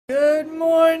Good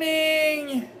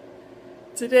morning!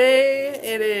 Today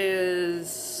it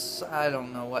is, I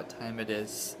don't know what time it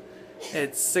is.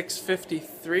 It's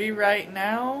 6:53 right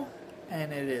now,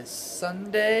 and it is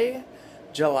Sunday,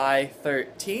 July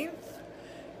 13th.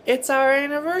 It's our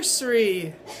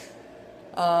anniversary!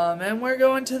 And we're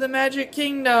going to the Magic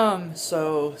Kingdom,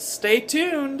 so stay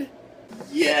tuned!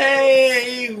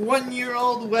 Yay!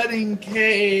 1-year-old wedding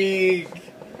cake!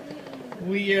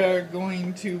 We are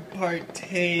going to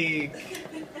partake.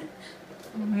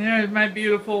 There's my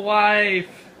beautiful wife.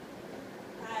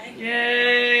 Hi.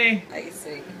 Yay!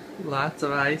 Icing. Lots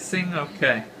of icing?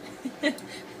 Okay.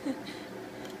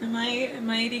 Am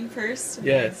I eating first?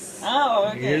 Yes. Oh,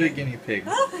 okay. You're the guinea pig.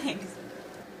 Oh, thanks.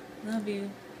 Love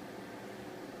you.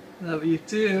 Love you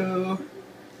too.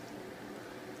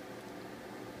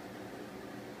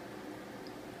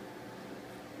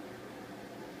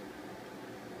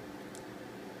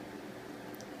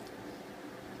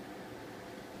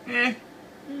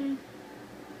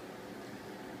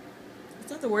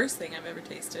 It's not the worst thing I've ever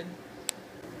tasted.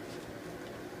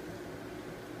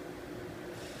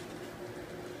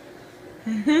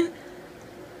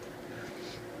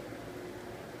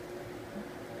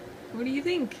 What do you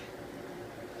think?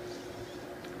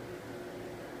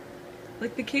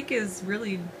 Like, the cake is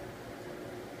really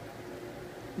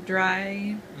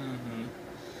dry,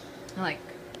 like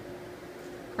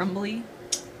crumbly.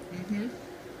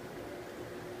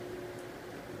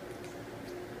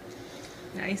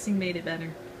 The icing made it better.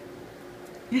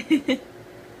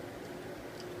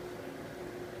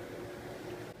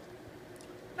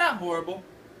 Not horrible.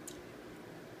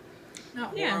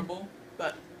 Not Yeah. horrible,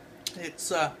 but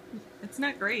it's It's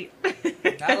not great.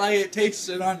 not like it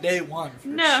tasted on day one for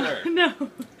sure. No.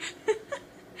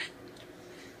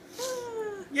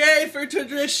 Yay for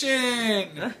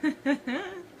tradition!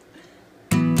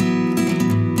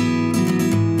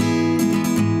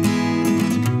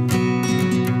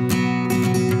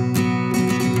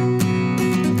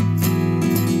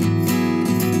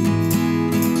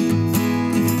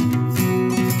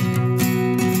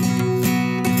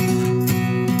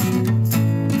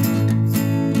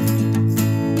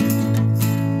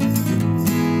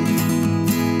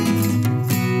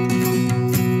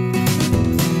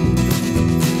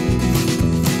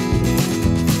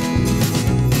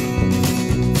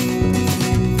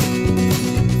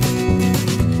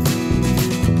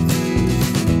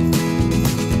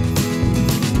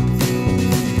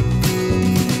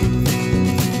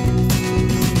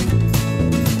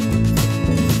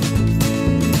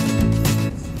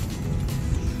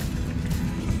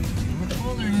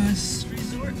 Wilderness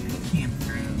Resort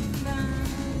Campground.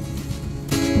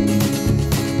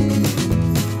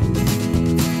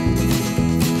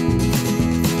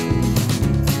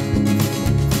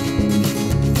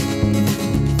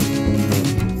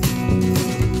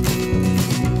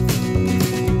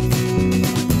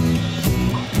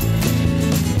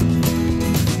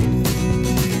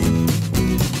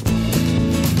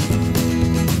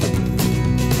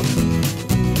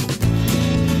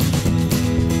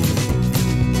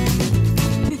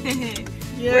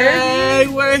 Yay!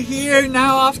 We're here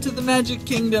now, off to the Magic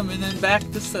Kingdom, and then back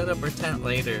to set up our tent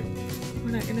later.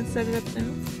 We're not gonna set it up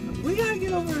now? We gotta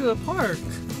get over to the park.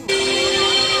 Thank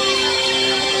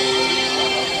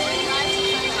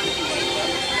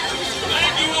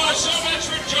you all so much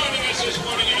for joining us this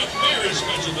morning in a very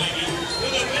special venue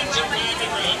with a Vincent Van de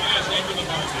Graaff as over the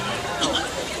park tonight.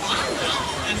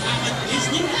 And now at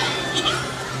Disney.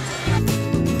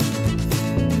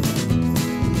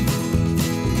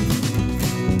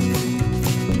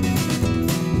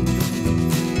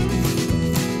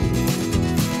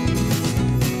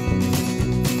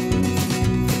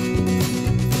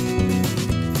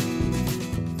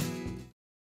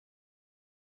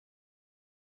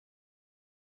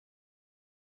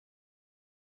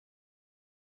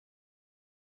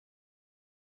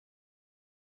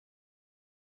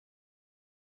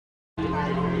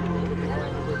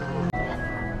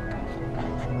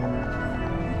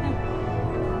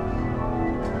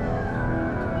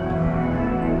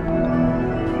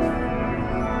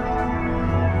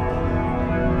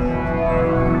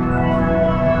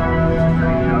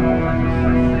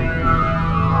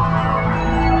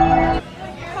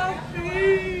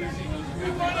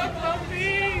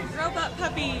 Robot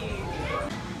puppy!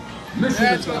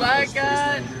 That's what I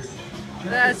got.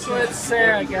 That's what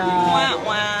Sarah got. Wah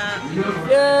wah!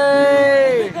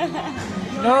 Yay!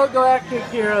 No Galactic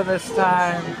Hero this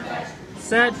time.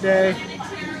 Sad day.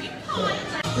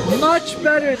 Much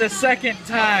better the second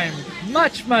time.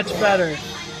 Much, much better.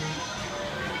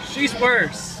 She's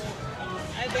worse.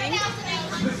 I think.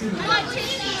 My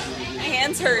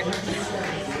hands hurt.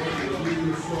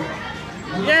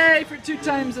 away for 2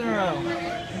 times in a row.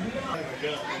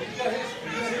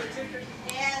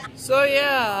 So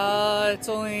yeah, it's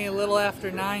only a little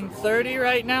after 9:30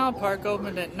 right now. Park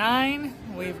opened at 9.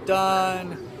 We've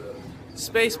done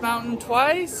Space Mountain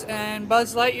twice and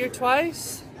Buzz Lightyear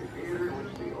twice.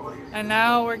 And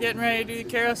now we're getting ready to do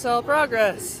Carousel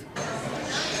Progress.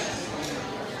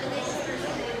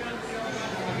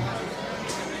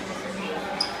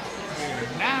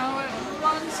 Now it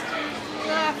runs to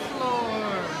that floor.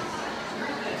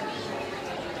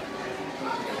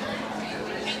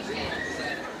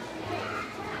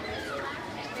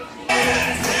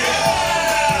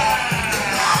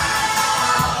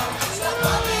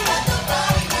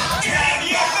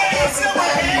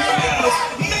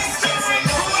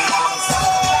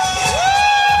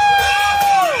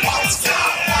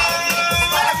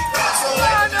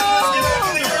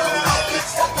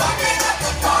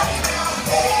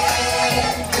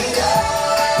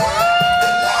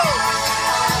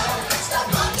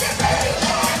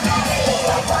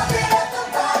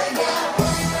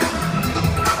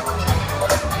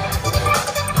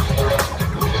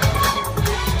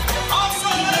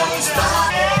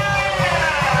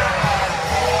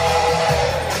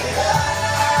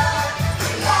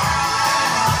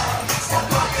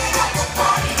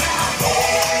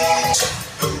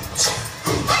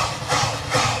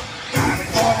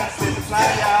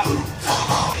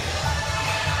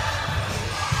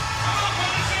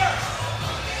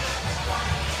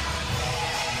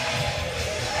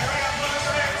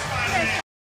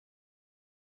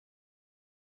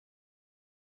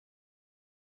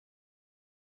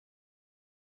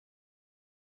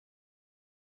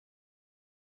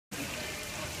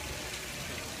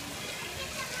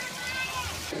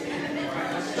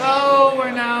 So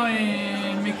we're now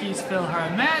in Mickey's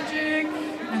PhilharMagic,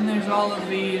 and there's all of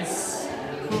these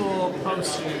cool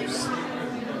posters.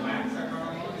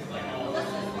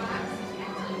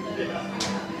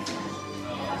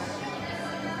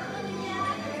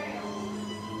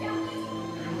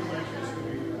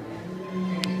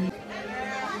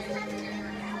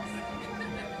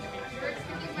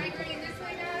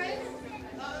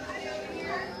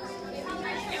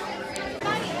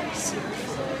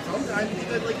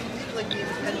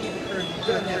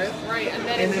 Right,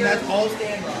 and then that's all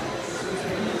stand up.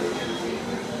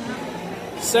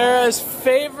 Sarah's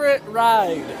favorite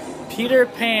ride, Peter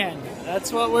Pan.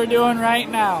 That's what we're doing right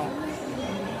now.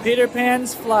 Peter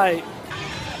Pan's flight.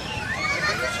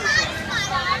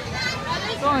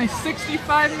 It's only a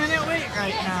 65-minute wait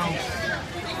right now.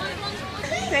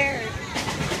 There.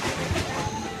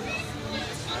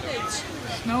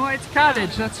 Snow White's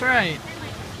cottage, that's right.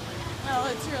 Well,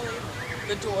 it's really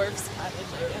the dwarf's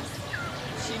cottage, I guess.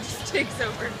 She just takes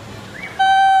over.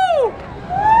 Woo!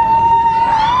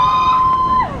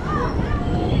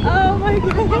 Oh my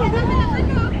god.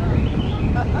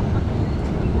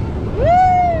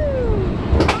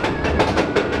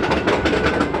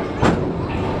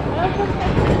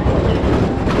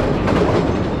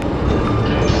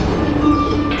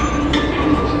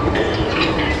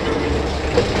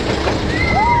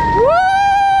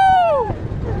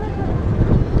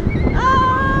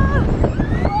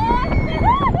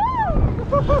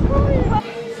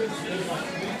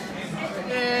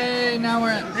 Okay, now we're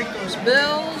at Rico's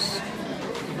Bill's,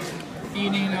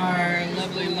 eating our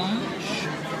lovely lunch.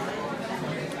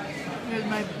 Here's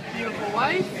my beautiful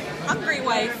wife. Hungry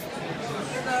wife.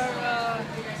 With our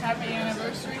happy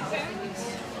anniversary things.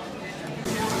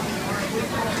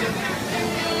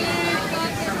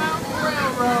 Thunder Mountain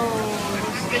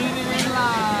Railroad, standing in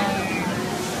line.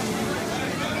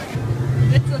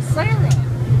 It's a Sarah.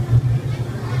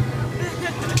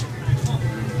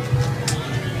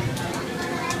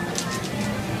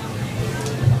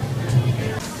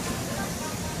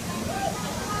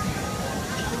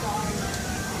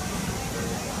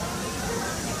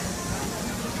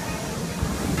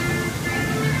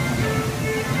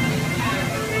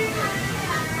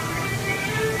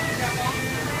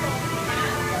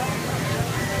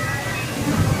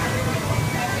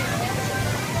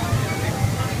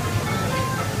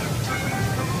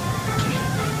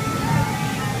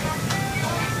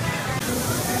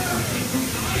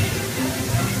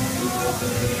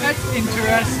 That's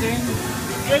interesting.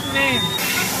 Good name.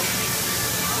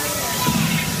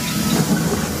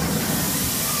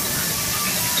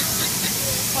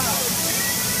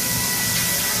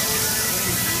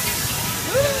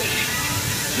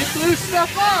 You blew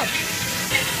stuff up.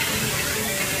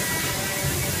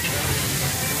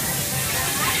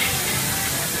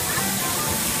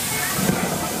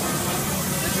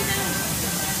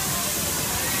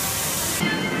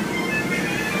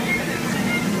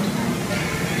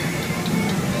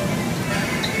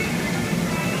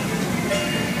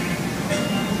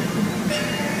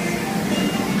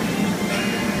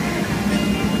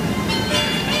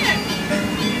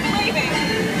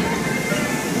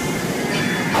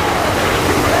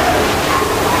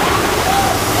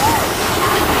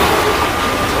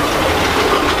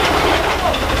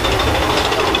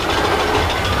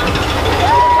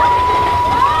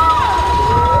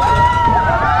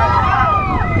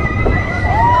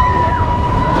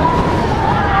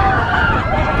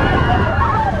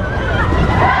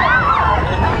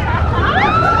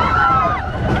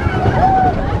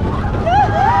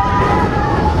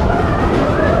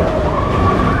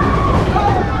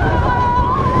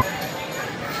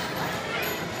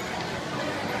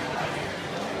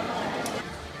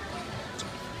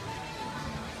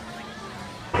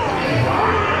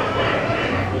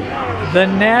 The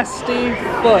Nasty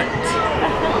Foot.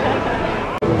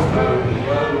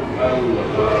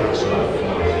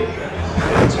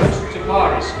 To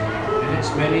Paris and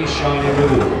its many shiny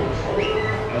rewards.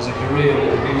 As a career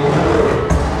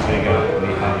figure,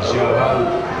 Michal Joho,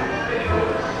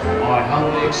 I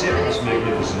humbly accept this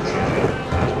magnificent treasure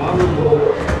as my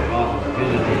reward for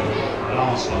ability,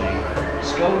 larceny,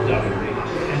 skullduggery,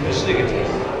 and festivity.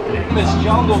 This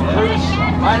Jungle Cruise.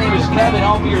 My name is Kevin.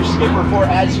 I'll be your skipper for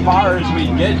as far as we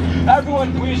get.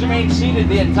 Everyone, please remain seated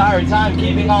the entire time,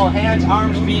 keeping all hands,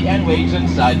 arms, feet, and legs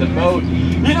inside the boat.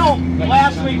 You know,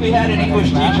 last week we had an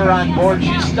English teacher on board.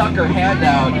 She stuck her hand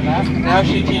out. Now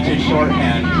she teaches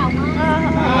shorthand.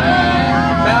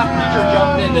 Math teacher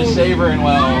jumped in to save her, and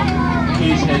well,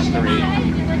 he's history.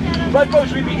 But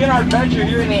folks, we begin our adventure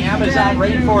here in the Amazon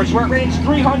rainforest, where it rains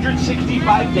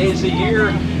 365 days a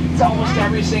year. It's almost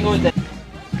every single day.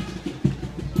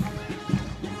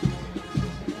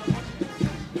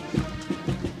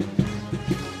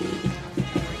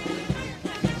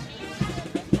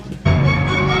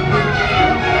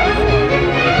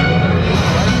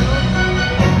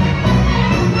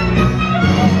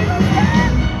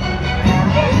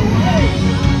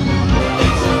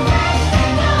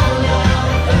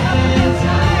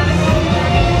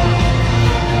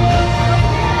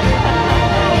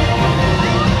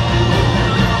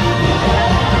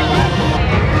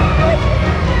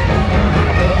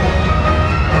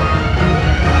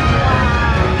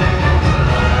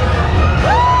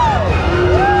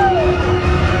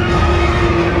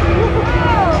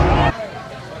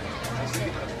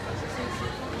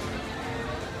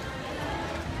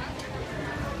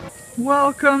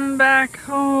 Welcome back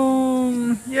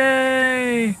home!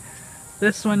 Yay!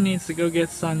 This one needs to go get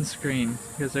sunscreen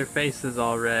because her face is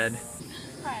all red.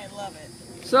 I love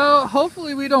it. So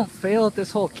hopefully we don't fail at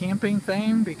this whole camping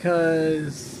thing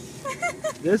because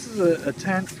this is a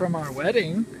tent from our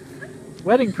wedding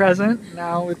present.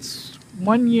 Now it's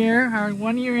 1 year, our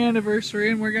 1 year anniversary,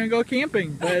 and we're gonna go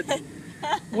camping. But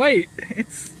wait,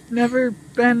 it's never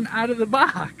been out of the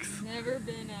box. Never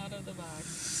been out of the box.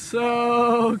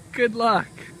 So good luck.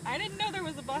 I didn't know there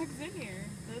was a box in here.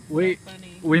 That's so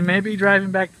funny. We may be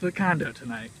driving back to the condo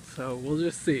tonight, so we'll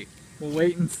just see. We'll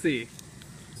wait and see.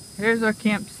 Here's our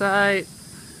campsite.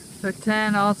 The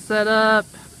tent all set up.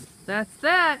 That's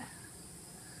that.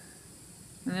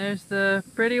 And there's the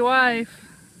pretty wife.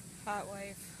 Hot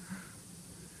wife.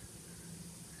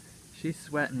 She's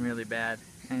sweating really bad,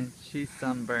 and she's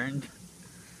sunburned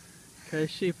because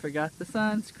she forgot the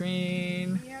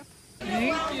sunscreen. Yep.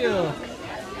 Thank you.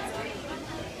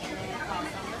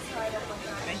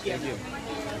 Thank you.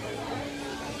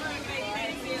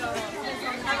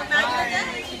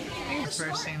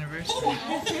 First anniversary.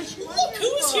 Oh, look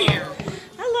who's here!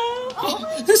 Hello. Oh,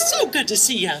 it's so good to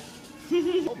see you.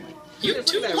 You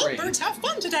two lovebirds have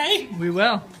fun today. We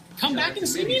will. Come back and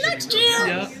see me next year.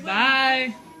 Yep.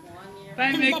 Bye.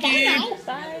 Bye, Mickey. Bye now.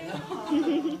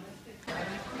 Bye.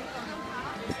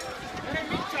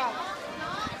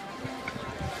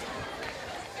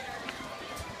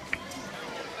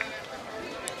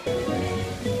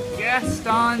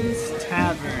 Gaston's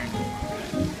Tavern.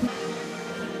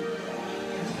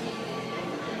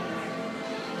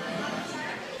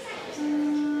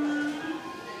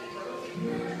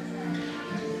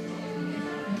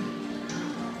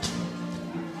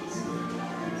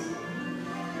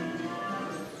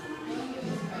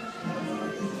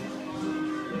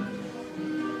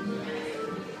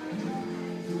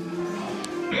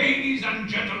 Ladies and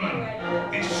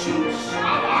gentlemen, this suits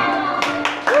our...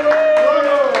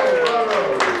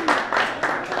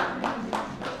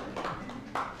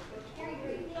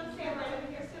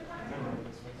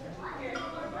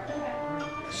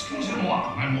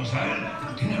 Excusez-moi, mademoiselle.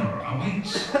 Dinner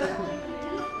awaits.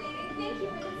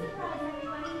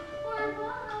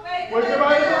 Where's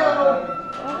everybody go?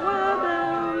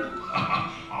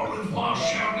 Au revoir,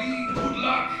 chérie. Good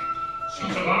luck.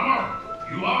 Susalama,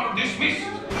 you are dismissed.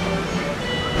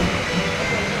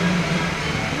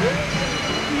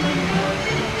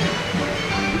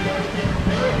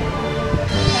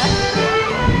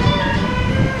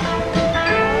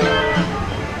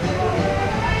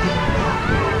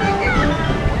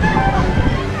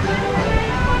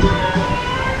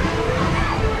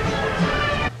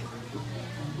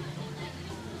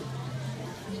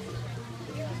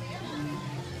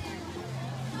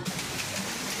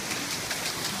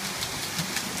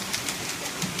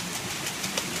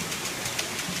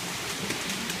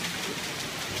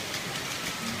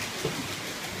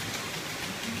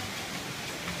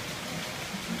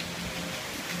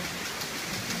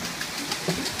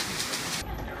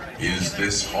 Is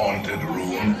this haunted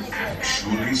room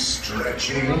actually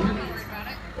stretching?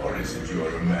 Or is it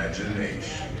your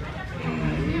imagination?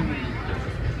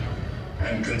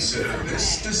 And consider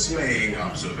this dismaying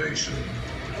observation.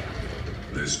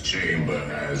 This chamber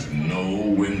has no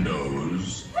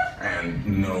windows and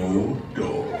no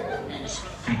doors.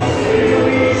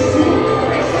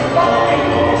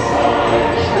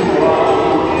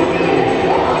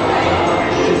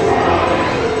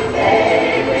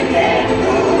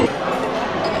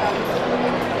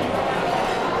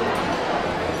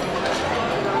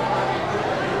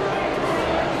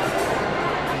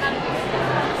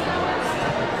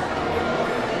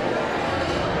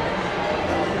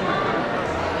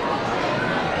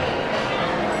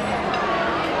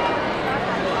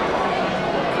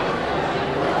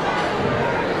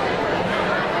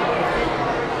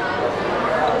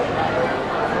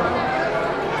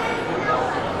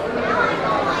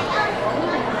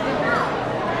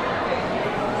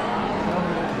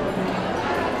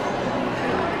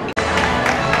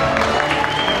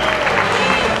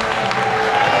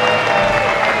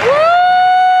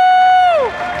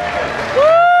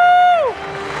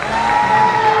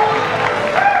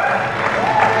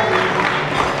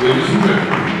 Ladies and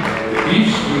gentlemen, the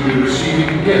East will be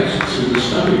receiving guests in the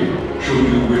study, should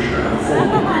you wish to have a full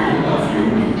degree of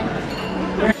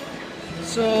you.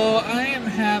 So I am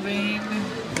having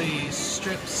the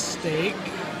strip steak,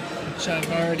 which I've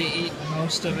already eaten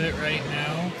most of it right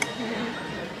now.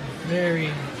 Very,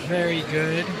 very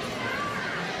good.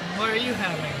 What are you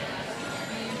having?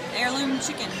 Heirloom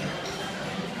chicken.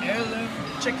 Heirloom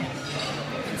chicken.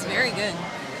 It's very good.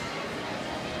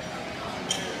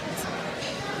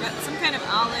 Got some kind of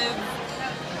olive.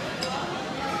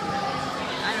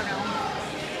 I don't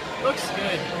know. Looks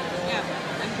good. Yeah,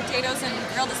 and potatoes and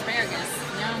grilled asparagus.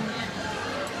 Yum.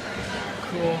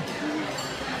 Cool.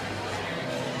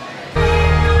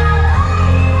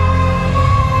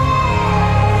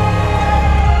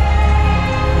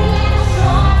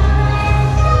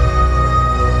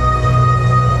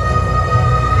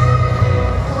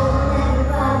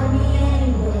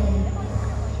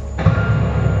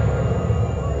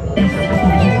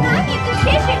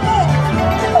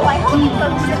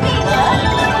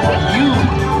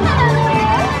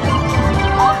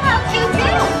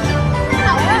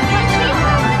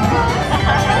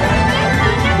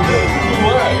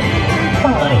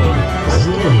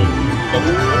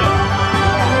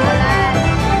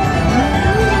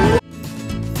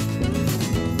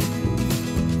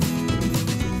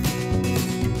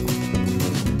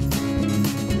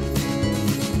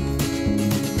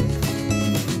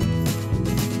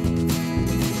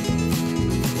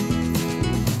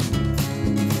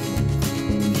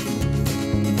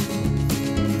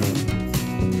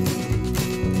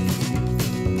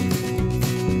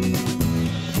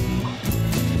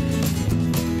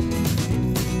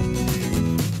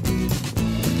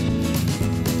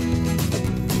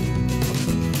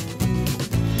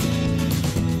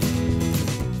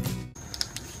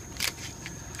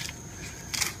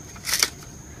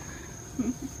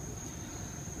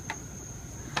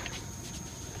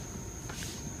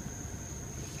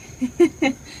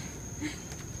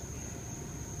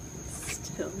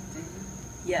 Still do.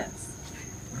 Yes.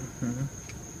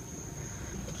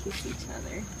 Kiss each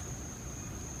other.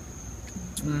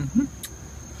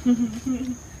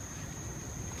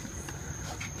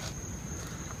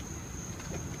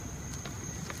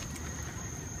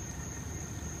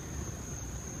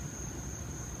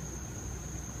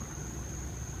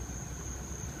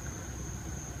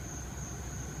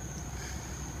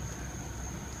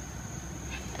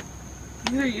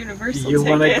 They're Universal You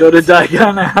want to tickets. go to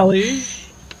Diagon Alley?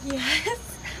 Yes.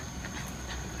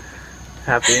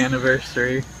 Happy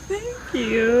anniversary. Thank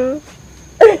you.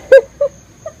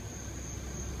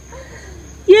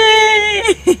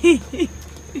 Yay!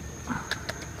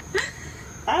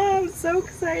 I'm so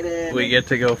excited. We get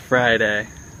to go Friday.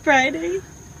 Friday?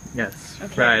 Yes,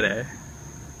 Okay. Friday.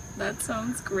 That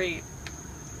sounds great.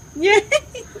 Yay!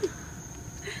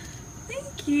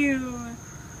 Thank you.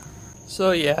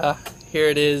 So yeah, here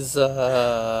it is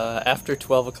after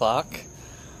 12 o'clock.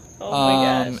 Oh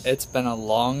my gosh. It's been a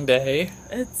long day.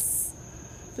 It's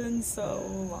been so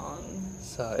long.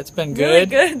 So it's been Really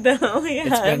good. good though, yeah.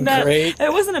 It's been great.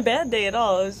 It wasn't a bad day at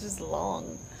all, it was just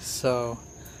long. So,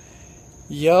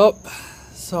 yup.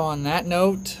 So on that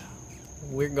note,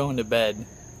 we're going to bed.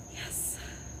 Yes.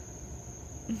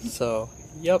 So,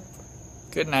 yup.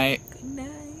 Good night. Good night.